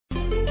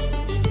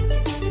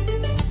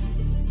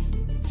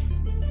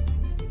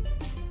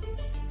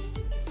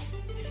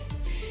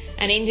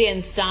An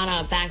Indian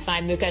startup backed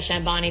by Mukesh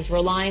Ambani's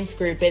Reliance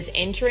Group is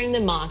entering the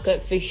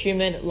market for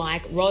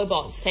human-like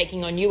robots,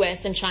 taking on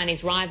US and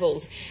Chinese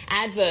rivals.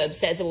 Addverb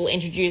says it will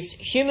introduce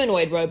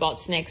humanoid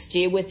robots next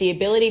year with the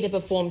ability to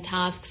perform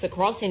tasks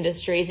across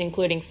industries,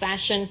 including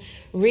fashion,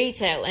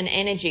 retail and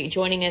energy.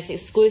 Joining us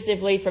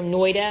exclusively from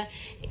Noida,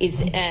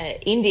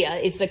 India,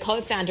 is the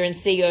co-founder and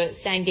CEO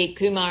Sangeet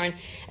Kumar. And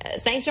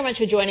thanks so much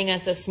for joining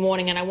us this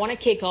morning. And I want to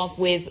kick off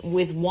with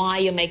why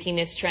you're making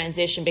this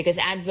transition, because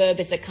Addverb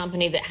is a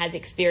company that has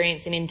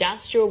experience in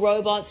industrial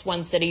robots,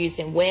 ones that are used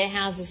in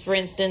warehouses, for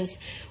instance.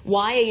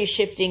 Why are you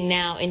shifting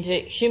now into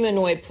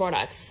humanoid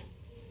products?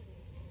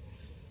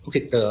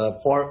 Okay,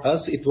 for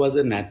us, it was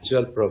a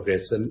natural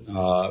progression.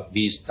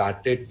 We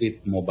started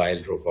with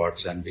mobile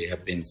robots, and we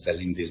have been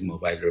selling these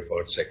mobile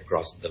robots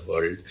across the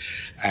world.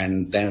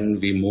 And then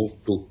we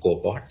moved to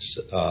cobots,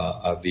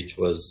 which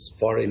was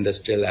for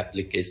industrial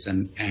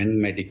application and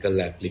medical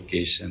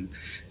application.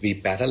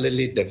 We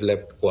parallelly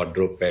developed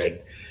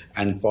quadruped.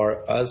 And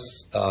for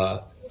us,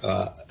 a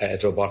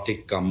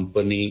robotic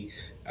company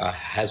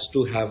has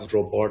to have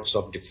robots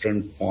of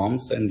different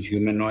forms, and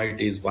humanoid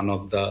is one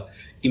of the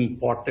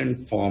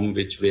important form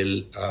which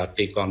will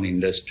take on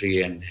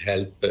industry and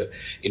help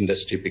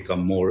industry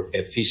become more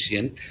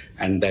efficient,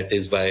 and that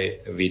is why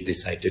we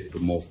decided to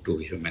move to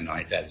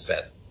humanoid as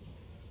well.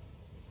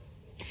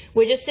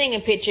 We're just seeing a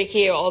picture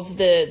here of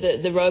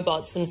the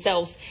robots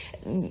themselves.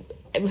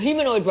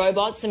 Humanoid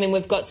robots, I mean,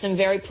 we've got some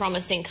very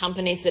promising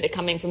companies that are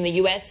coming from the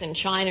US and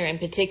China in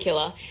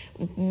particular.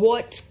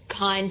 What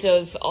kind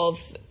of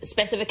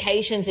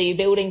specifications are you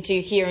building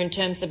to here in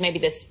terms of maybe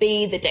the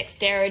speed, the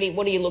dexterity?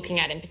 What are you looking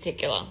at in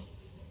particular?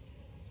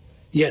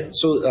 Yeah,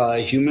 so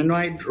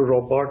humanoid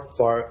robot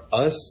for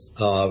us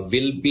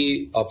will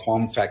be a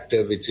form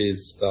factor which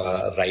is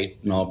right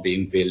now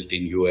being built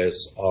in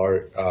US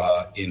or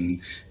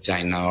in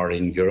China or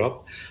in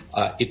Europe.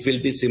 It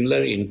will be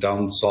similar in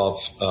terms of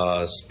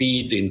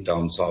speed, in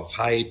terms of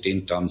height,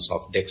 in terms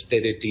of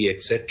dexterity,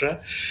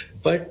 etc.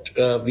 But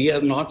we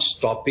are not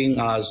stopping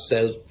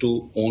ourselves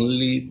to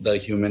only the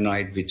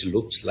humanoid which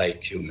looks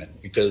like human,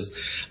 because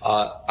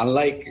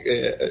unlike,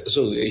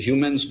 so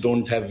humans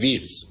don't have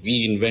wheels.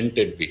 We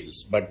invented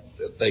wheels, but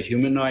the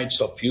humanoids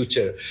of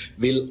future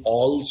will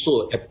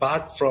also,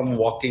 apart from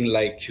walking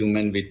like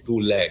human with two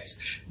legs,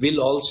 will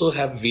also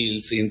have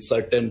wheels in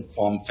certain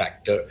form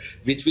factor,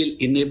 which will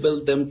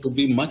enable them to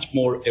be much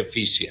more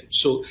efficient.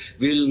 So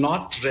we will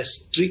not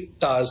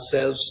restrict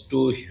ourselves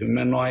to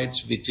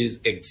humanoids, which is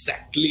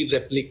exactly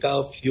replica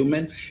of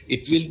human.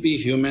 It will be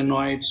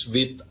humanoids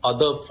with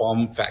other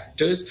form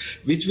factors,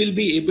 which will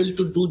be able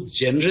to do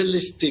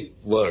generalistic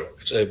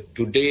work.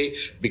 Today,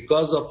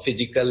 because of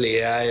physical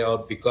AI or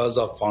because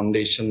of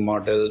foundation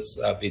models,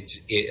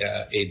 which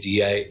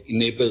AGI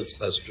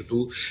enables us to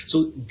do,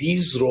 so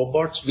these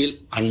robots will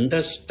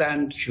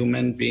understand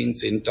human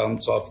beings in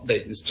terms of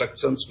the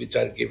instructions which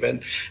are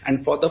given.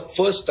 And for the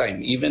first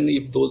time, even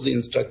if those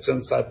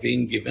instructions are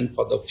being given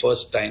for the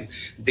first time,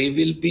 they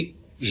will be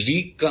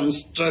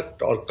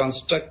reconstruct or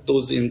construct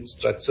those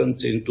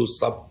instructions into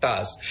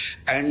subtasks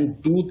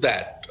and do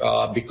that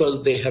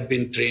because they have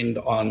been trained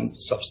on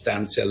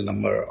substantial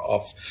number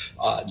of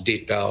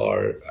data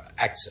or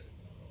access.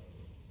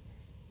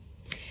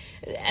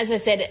 As I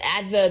said,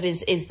 Addverb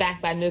is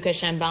backed by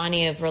Mukesh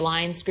Ambani of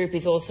Reliance Group.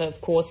 He's also,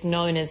 of course,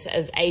 known as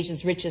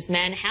Asia's richest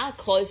man. How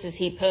close is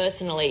he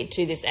personally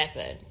to this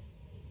effort?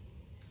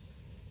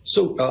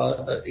 So,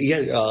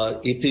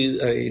 it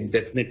is, it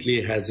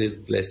definitely has its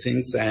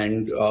blessings,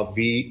 and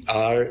we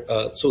are,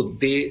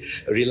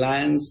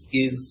 Reliance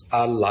is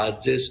our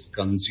largest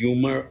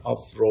consumer of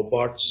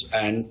robots,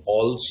 and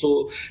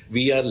also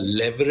we are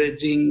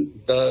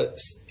leveraging the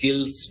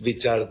skills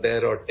which are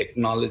there or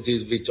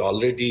technologies which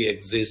already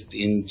exist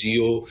in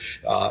Geo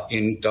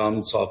in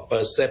terms of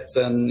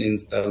perception, in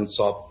terms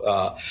of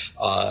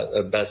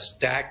the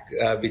stack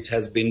which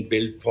has been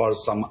built for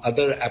some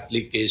other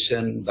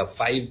application, the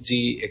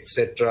 5G,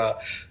 etc.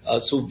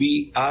 So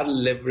we are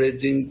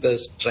leveraging the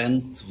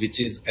strength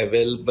which is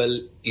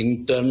available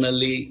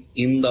internally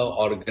in the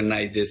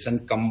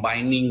organization,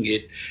 combining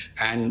it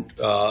and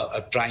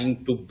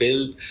trying to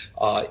build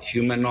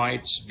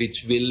humanoids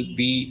which will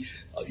be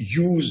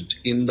used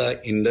in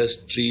the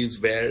industries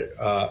where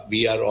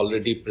we are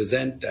already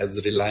present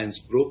as Reliance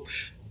Group,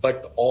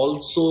 but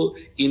also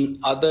in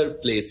other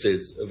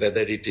places,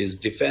 whether it is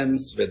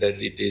defense, whether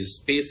it is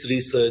space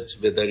research,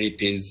 whether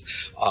it is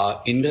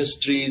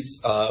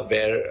industries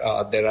where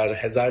there are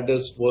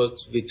hazardous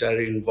works which are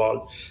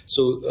involved.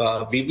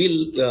 So we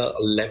will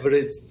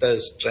leverage the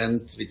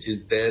strength which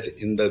is there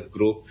in the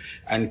group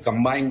and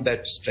combine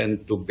that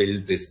strength to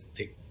build this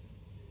thing.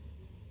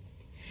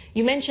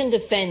 You mentioned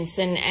defense,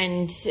 and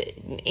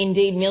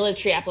indeed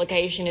military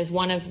application is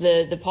one of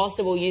the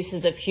possible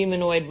uses of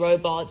humanoid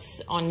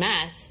robots en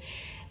masse.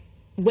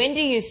 When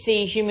do you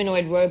see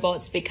humanoid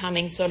robots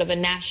becoming sort of a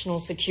national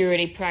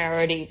security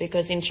priority?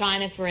 Because in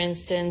China, for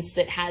instance,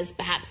 that has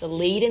perhaps a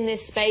lead in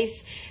this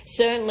space,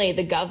 certainly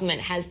the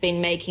government has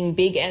been making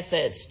big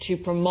efforts to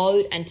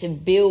promote and to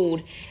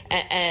build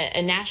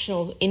a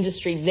national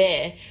industry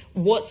there.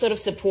 What sort of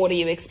support are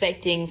you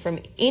expecting from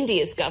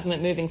India's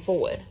government moving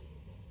forward?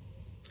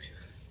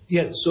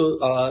 Yeah, so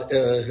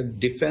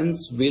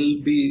defense will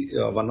be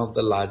one of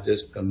the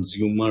largest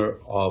consumer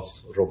of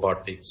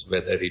robotics,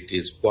 whether it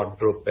is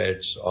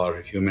quadrupeds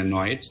or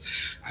humanoids,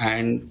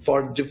 and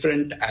for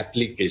different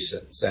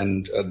applications.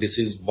 And this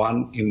is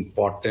one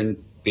important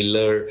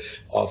pillar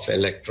of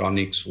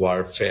electronics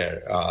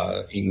warfare,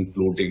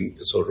 including,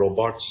 so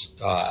robots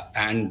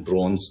and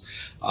drones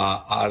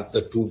are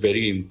the two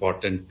very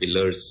important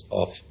pillars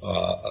of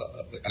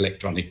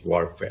electronic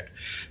warfare.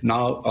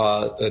 Now,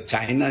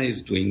 China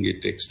is doing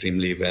it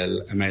extremely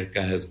well.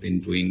 America has been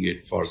doing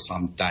it for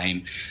some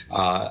time.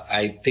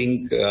 I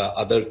think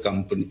other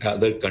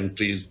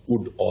countries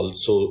would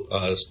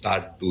also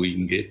start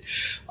doing it.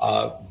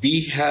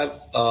 We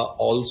have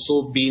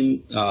also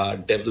been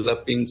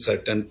developing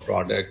certain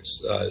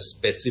products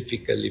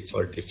specifically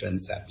for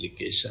defense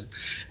application.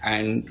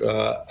 And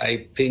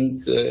I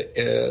think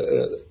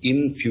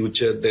in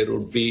future there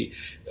would be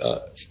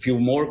few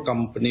more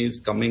companies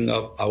coming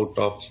up out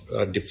of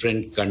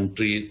different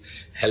countries,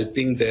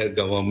 helping their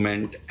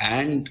government,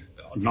 and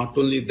not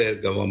only their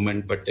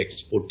government, but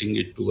exporting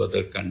it to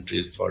other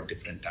countries for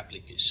different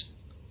applications.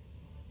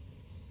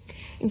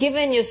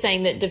 Given you're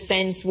saying that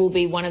defence will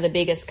be one of the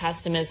biggest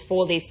customers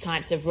for these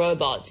types of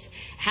robots,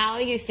 how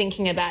are you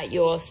thinking about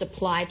your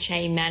supply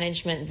chain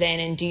management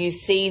then, and do you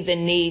see the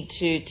need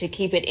to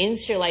keep it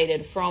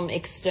insulated from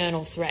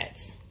external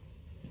threats?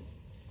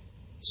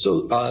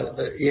 So,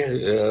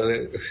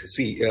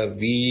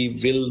 we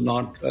will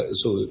not,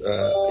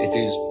 it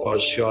is for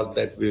sure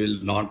that we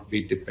will not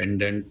be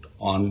dependent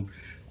on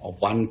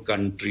one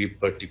country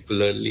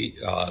particularly.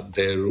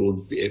 There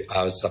would be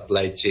our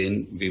supply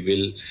chain. We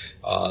will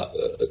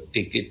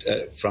take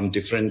it from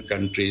different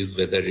countries,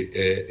 whether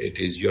it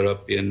is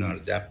European or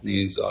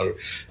Japanese or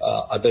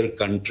other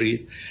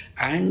countries.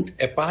 And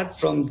apart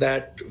from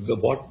that,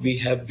 what we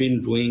have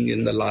been doing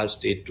in the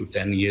last 8 to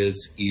 10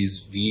 years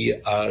is we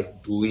are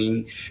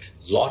doing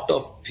a lot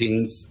of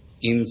things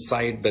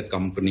inside the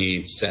company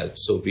itself.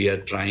 So we are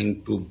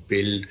trying to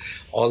build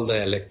all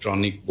the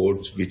electronic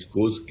boards which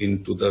goes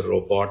into the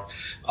robot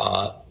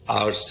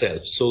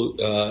ourselves. So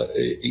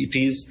it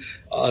is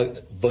a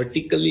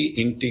vertically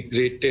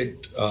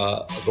integrated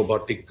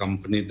robotic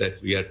company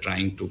that we are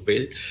trying to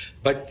build.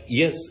 But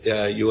yes,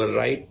 you are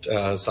right,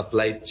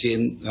 supply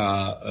chain,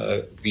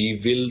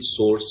 we will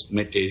source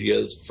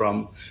materials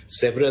from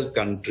several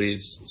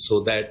countries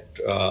so that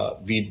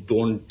we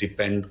don't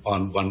depend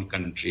on one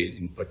country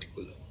in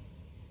particular.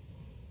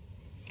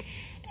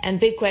 And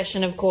big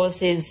question, of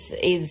course,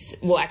 is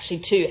well, actually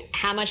two.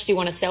 How much do you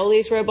want to sell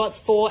these robots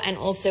for? And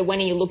also, when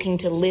are you looking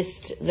to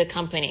list the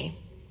company?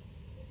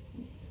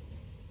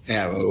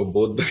 Yeah,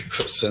 both the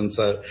questions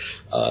are,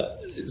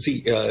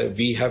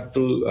 we have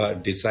to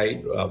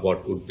decide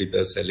what would be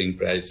the selling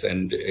price,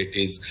 and it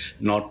is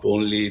not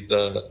only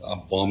the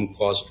BOM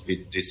cost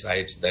which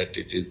decides that,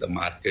 it is the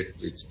market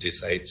which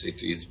decides.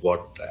 It is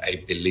what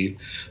I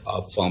believe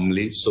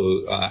firmly.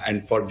 So,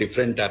 and for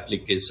different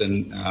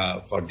application,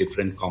 for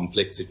different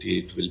complexity,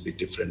 it will be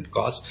different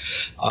cost.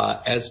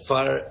 As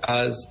far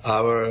as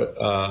our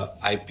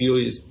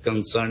IPO is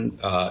concerned,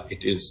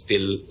 it is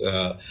still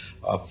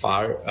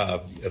far.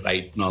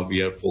 Right now,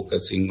 we are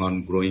focusing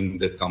on growing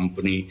the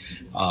company.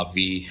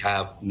 We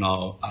have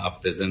now a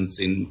presence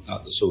in,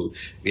 so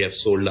we have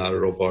sold our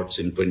robots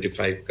in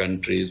 25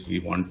 countries. We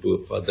want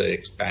to further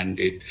expand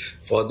it,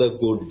 further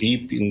go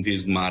deep in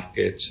these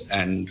markets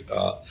and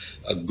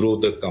grow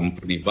the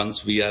company.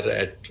 Once we are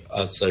at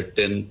a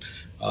certain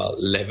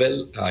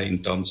level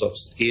in terms of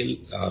scale,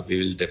 we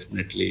will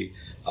definitely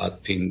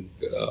think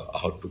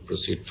how to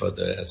proceed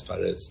further as far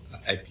as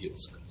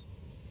IPOs.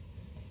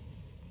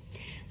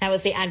 That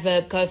was the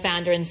Addverb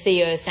co-founder and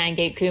CEO,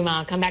 Sangeet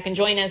Kumar. Come back and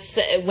join us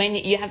when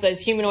you have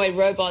those humanoid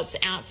robots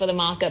out for the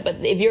market.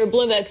 But if you're a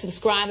Bloomberg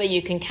subscriber,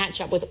 you can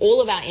catch up with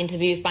all of our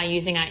interviews by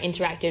using our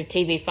interactive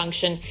TV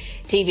function,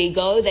 TV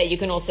Go. There you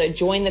can also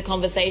join the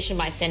conversation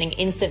by sending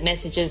instant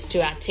messages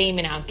to our team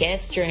and our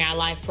guests during our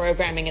live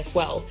programming as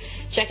well.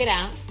 Check it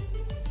out.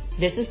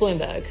 This is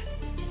Bloomberg.